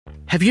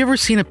Have you ever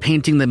seen a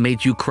painting that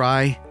made you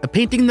cry? A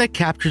painting that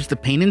captures the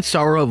pain and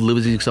sorrow of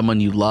losing someone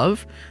you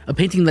love? A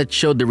painting that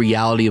showed the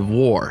reality of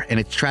war and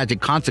its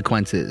tragic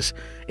consequences?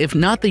 If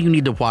not, then you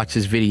need to watch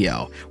this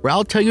video, where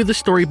I'll tell you the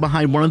story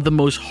behind one of the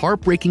most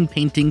heartbreaking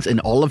paintings in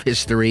all of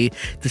history,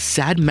 The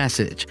Sad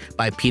Message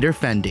by Peter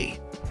Fendi.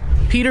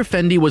 Peter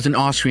Fendi was an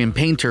Austrian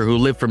painter who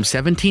lived from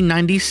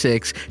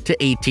 1796 to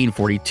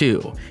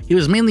 1842. He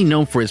was mainly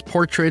known for his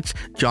portraits,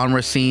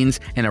 genre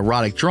scenes, and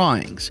erotic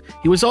drawings.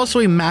 He was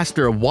also a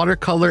master of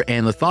watercolor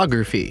and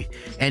lithography,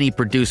 and he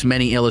produced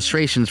many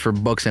illustrations for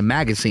books and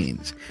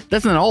magazines.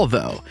 That's not all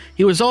though.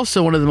 He was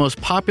also one of the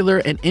most popular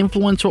and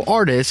influential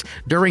artists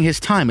during his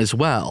time as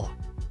well.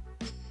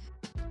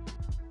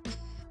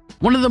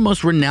 One of the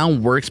most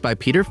renowned works by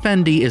Peter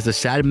Fendi is The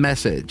Sad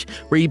Message,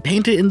 where he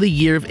painted in the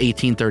year of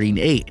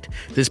 1838.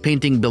 This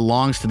painting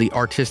belongs to the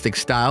artistic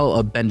style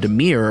of bain de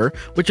mer,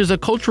 which is a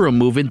cultural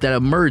movement that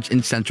emerged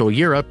in Central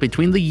Europe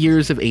between the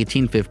years of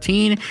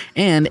 1815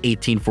 and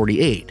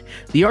 1848.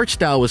 The art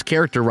style was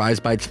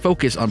characterized by its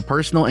focus on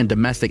personal and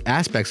domestic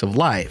aspects of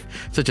life,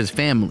 such as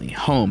family,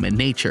 home, and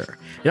nature.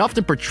 It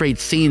often portrayed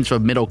scenes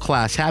of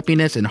middle-class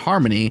happiness and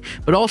harmony,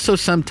 but also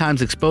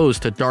sometimes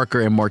exposed to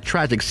darker and more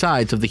tragic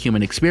sides of the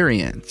human experience.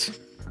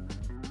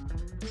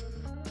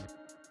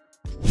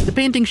 The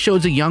painting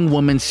shows a young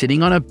woman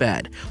sitting on a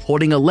bed,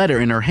 holding a letter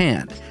in her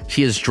hand.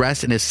 She is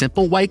dressed in a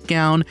simple white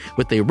gown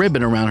with a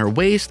ribbon around her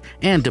waist,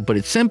 and to put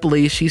it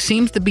simply, she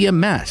seems to be a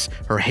mess.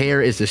 Her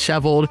hair is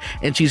disheveled,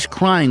 and she's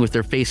crying with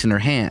her face in her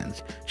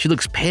hands. She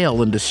looks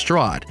pale and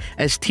distraught,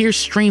 as tears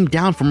stream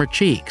down from her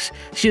cheeks.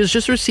 She has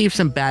just received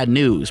some bad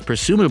news,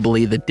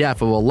 presumably the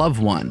death of a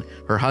loved one,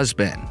 her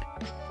husband.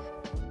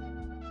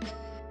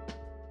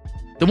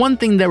 The one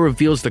thing that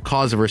reveals the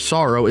cause of her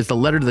sorrow is the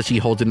letter that she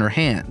holds in her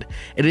hand.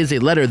 It is a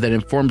letter that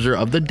informs her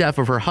of the death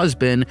of her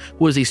husband,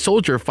 who was a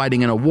soldier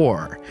fighting in a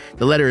war.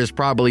 The letter is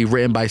probably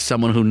written by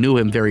someone who knew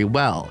him very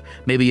well,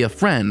 maybe a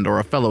friend or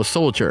a fellow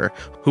soldier,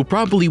 who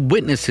probably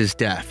witnessed his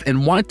death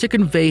and wanted to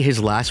convey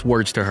his last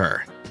words to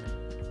her.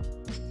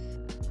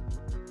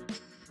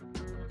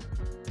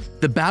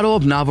 The Battle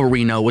of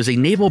Navarino was a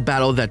naval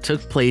battle that took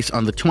place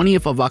on the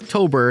 20th of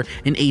October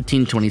in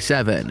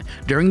 1827,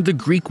 during the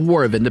Greek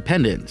War of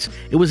Independence.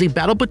 It was a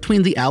battle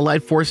between the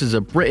allied forces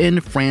of Britain,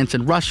 France,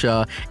 and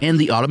Russia, and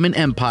the Ottoman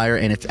Empire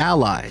and its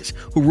allies,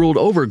 who ruled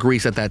over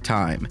Greece at that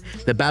time.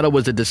 The battle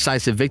was a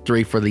decisive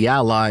victory for the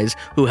allies,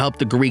 who helped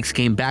the Greeks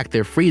gain back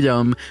their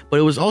freedom, but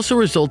it was also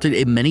resulted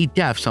in many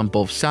deaths on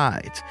both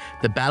sides.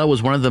 The battle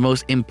was one of the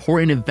most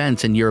important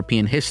events in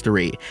European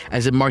history,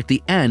 as it marked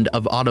the end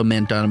of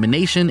Ottoman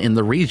domination in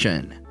the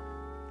region.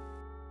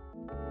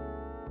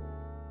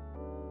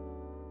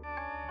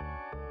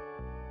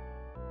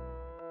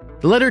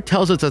 The letter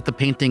tells us that the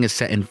painting is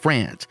set in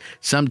France,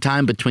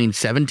 sometime between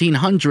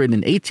 1700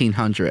 and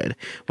 1800,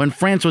 when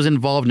France was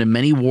involved in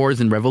many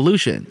wars and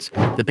revolutions.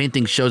 The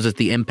painting shows us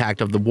the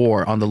impact of the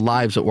war on the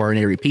lives of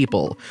ordinary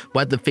people, who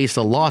had to face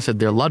the loss of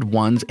their loved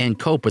ones and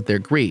cope with their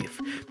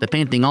grief. The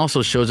painting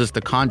also shows us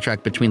the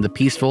contrast between the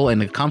peaceful and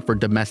the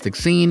comfort domestic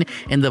scene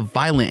and the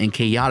violent and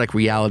chaotic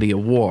reality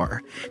of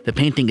war. The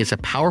painting is a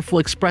powerful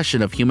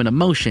expression of human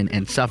emotion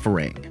and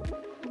suffering.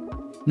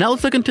 Now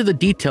let's look into the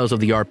details of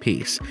the art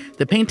piece.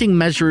 The painting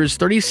measures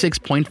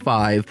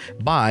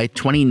 36.5 by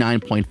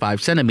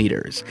 29.5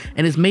 centimeters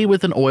and is made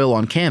with an oil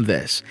on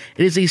canvas.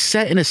 It is a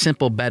set in a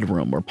simple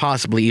bedroom or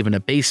possibly even a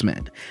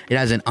basement. It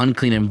has an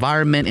unclean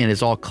environment and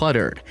is all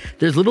cluttered.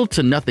 There's little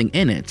to nothing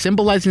in it,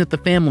 symbolizing that the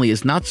family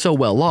is not so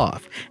well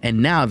off,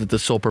 and now that the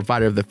sole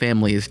provider of the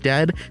family is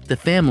dead, the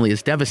family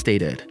is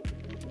devastated.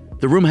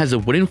 The room has a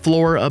wooden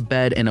floor, a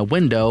bed, and a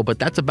window, but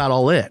that's about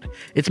all it.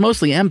 It's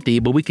mostly empty,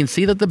 but we can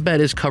see that the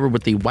bed is covered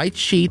with a white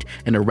sheet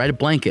and a red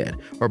blanket,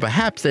 or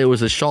perhaps that it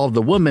was a shawl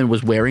the woman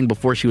was wearing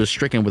before she was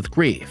stricken with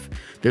grief.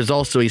 There's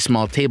also a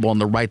small table on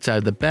the right side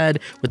of the bed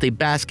with a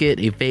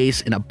basket, a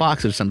vase, and a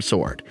box of some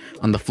sort.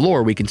 On the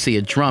floor, we can see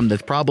a drum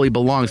that probably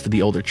belongs to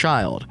the older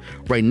child.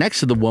 Right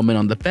next to the woman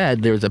on the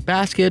bed, there is a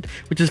basket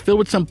which is filled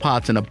with some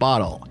pots and a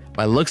bottle.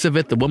 By the looks of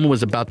it, the woman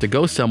was about to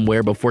go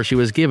somewhere before she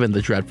was given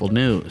the dreadful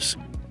news.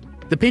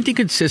 The painting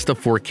consists of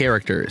 4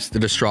 characters: the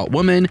distraught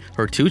woman,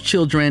 her 2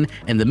 children,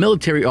 and the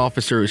military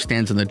officer who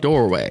stands in the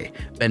doorway,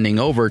 bending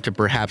over to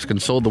perhaps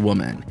console the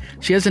woman.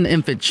 She has an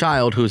infant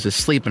child who is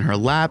asleep in her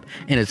lap,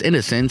 and his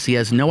innocence, he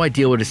has no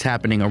idea what is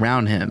happening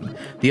around him.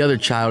 The other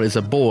child is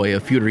a boy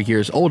a few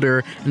years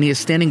older, and he is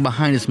standing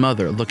behind his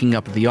mother, looking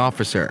up at the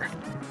officer.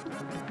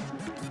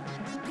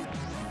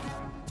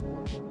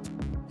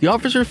 The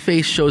officer's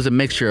face shows a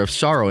mixture of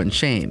sorrow and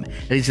shame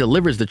as he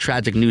delivers the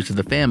tragic news to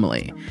the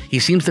family. He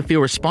seems to feel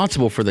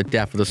responsible for the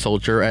death of the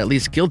soldier, or at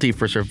least guilty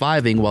for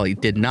surviving while he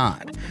did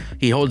not.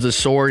 He holds the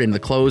sword and the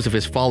clothes of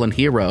his fallen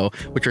hero,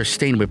 which are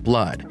stained with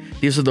blood.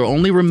 These are the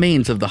only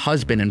remains of the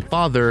husband and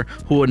father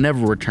who will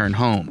never return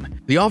home.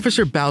 The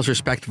officer bows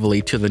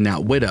respectfully to the now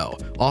widow,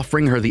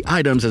 offering her the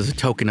items as a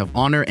token of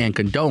honor and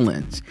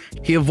condolence.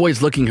 He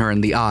avoids looking her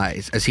in the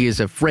eyes, as he is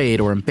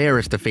afraid or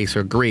embarrassed to face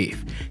her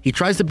grief. He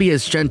tries to be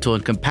as gentle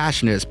and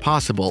compassionate as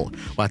possible,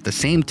 while at the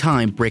same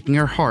time breaking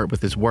her heart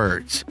with his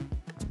words.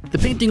 The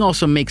painting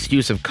also makes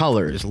use of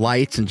colors,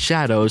 lights, and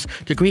shadows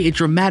to create a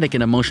dramatic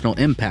and emotional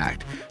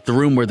impact. The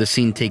room where the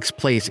scene takes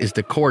place is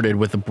decorated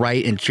with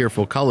bright and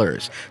cheerful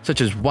colors,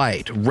 such as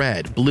white,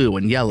 red, blue,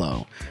 and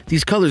yellow.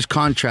 These colors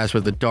contrast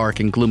with the dark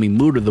and gloomy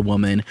mood of the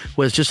woman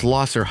who has just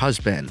lost her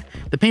husband.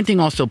 The painting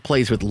also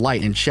plays with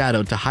light and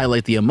shadow to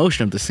highlight the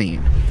emotion of the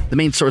scene. The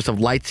main source of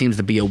light seems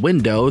to be a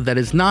window that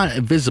is not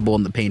visible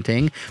in the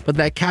painting, but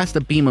that casts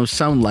a beam of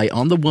sunlight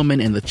on the woman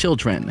and the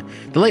children.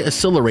 The light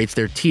accelerates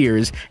their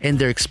tears and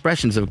their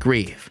expressions of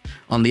grief.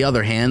 On the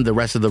other hand, the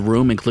rest of the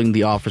room, including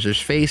the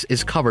officer's face,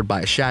 is covered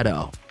by a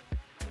shadow.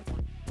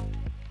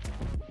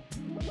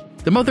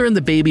 The mother and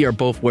the baby are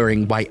both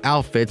wearing white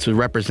outfits, which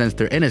represents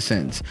their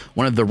innocence,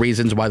 one of the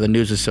reasons why the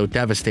news is so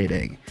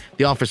devastating.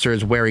 The officer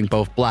is wearing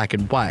both black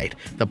and white,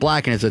 the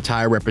black in his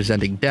attire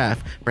representing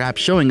death,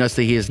 perhaps showing us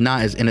that he is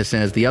not as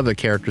innocent as the other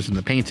characters in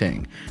the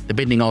painting. The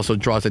painting also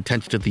draws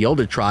attention to the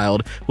older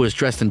child, who is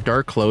dressed in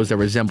dark clothes that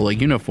resemble a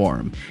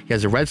uniform. He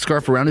has a red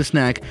scarf around his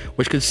neck,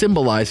 which could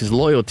symbolize his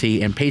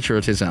loyalty and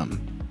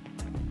patriotism.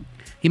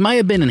 He might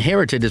have been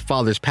inherited his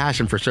father's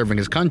passion for serving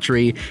his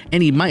country,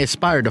 and he might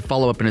aspire to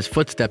follow up in his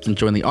footsteps and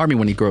join the army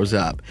when he grows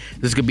up.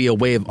 This could be a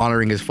way of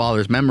honoring his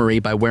father's memory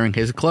by wearing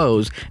his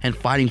clothes and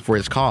fighting for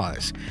his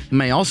cause. He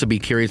may also be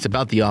curious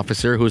about the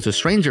officer who is a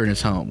stranger in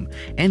his home,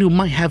 and who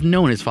might have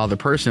known his father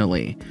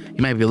personally.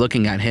 He might be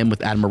looking at him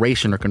with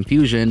admiration or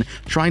confusion,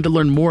 trying to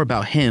learn more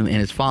about him and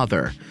his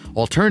father.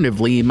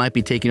 Alternatively, he might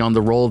be taking on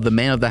the role of the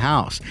man of the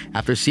house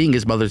after seeing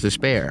his mother's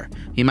despair.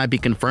 He might be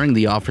confronting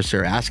the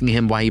officer, asking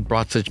him why he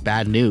brought such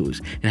bad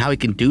news and how he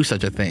can do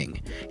such a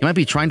thing. He might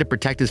be trying to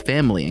protect his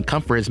family and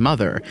comfort his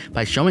mother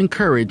by showing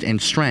courage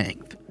and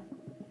strength.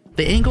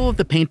 The angle of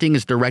the painting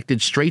is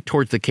directed straight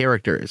towards the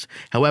characters,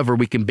 however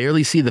we can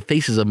barely see the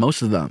faces of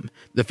most of them.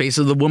 The face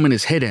of the woman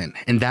is hidden,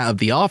 and that of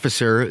the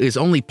officer is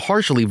only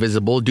partially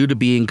visible due to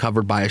being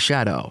covered by a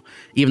shadow.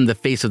 Even the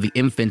face of the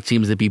infant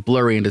seems to be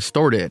blurry and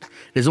distorted.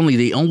 It is only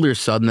the older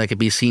son that can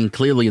be seen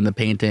clearly in the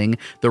painting,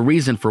 the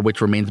reason for which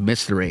remains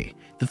mystery.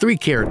 The three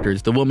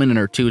characters, the woman and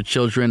her two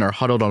children, are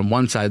huddled on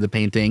one side of the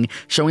painting,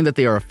 showing that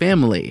they are a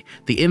family.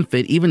 The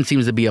infant even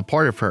seems to be a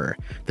part of her.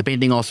 The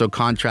painting also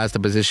contrasts the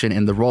position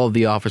and the role of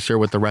the officer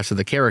with the rest of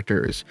the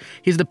characters.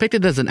 He is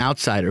depicted as an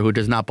outsider who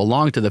does not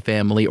belong to the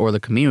family or the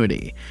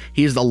community.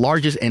 He is the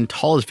largest and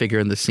tallest figure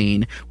in the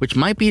scene, which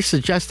might be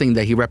suggesting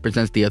that he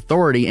represents the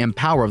authority and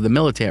power of the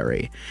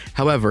military.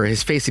 However,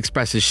 his face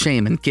expresses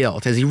shame and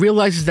guilt as he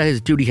realizes that his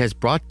duty has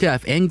brought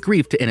death and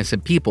grief to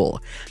innocent people.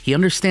 He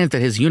understands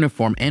that his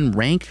uniform and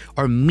rank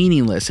are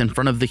meaningless in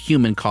front of the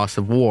human cost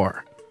of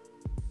war.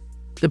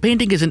 The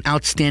painting is an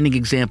outstanding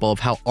example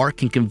of how art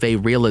can convey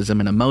realism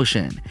and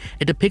emotion.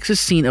 It depicts a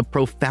scene of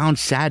profound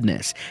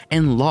sadness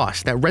and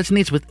loss that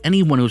resonates with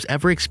anyone who's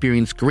ever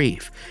experienced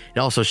grief. It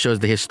also shows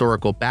the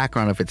historical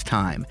background of its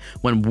time,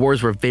 when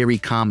wars were very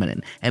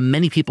common and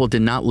many people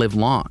did not live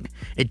long.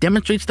 It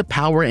demonstrates the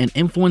power and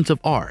influence of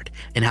art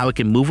and how it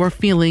can move our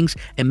feelings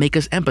and make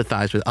us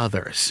empathize with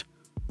others.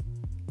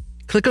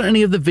 Click on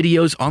any of the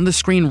videos on the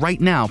screen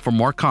right now for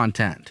more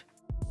content.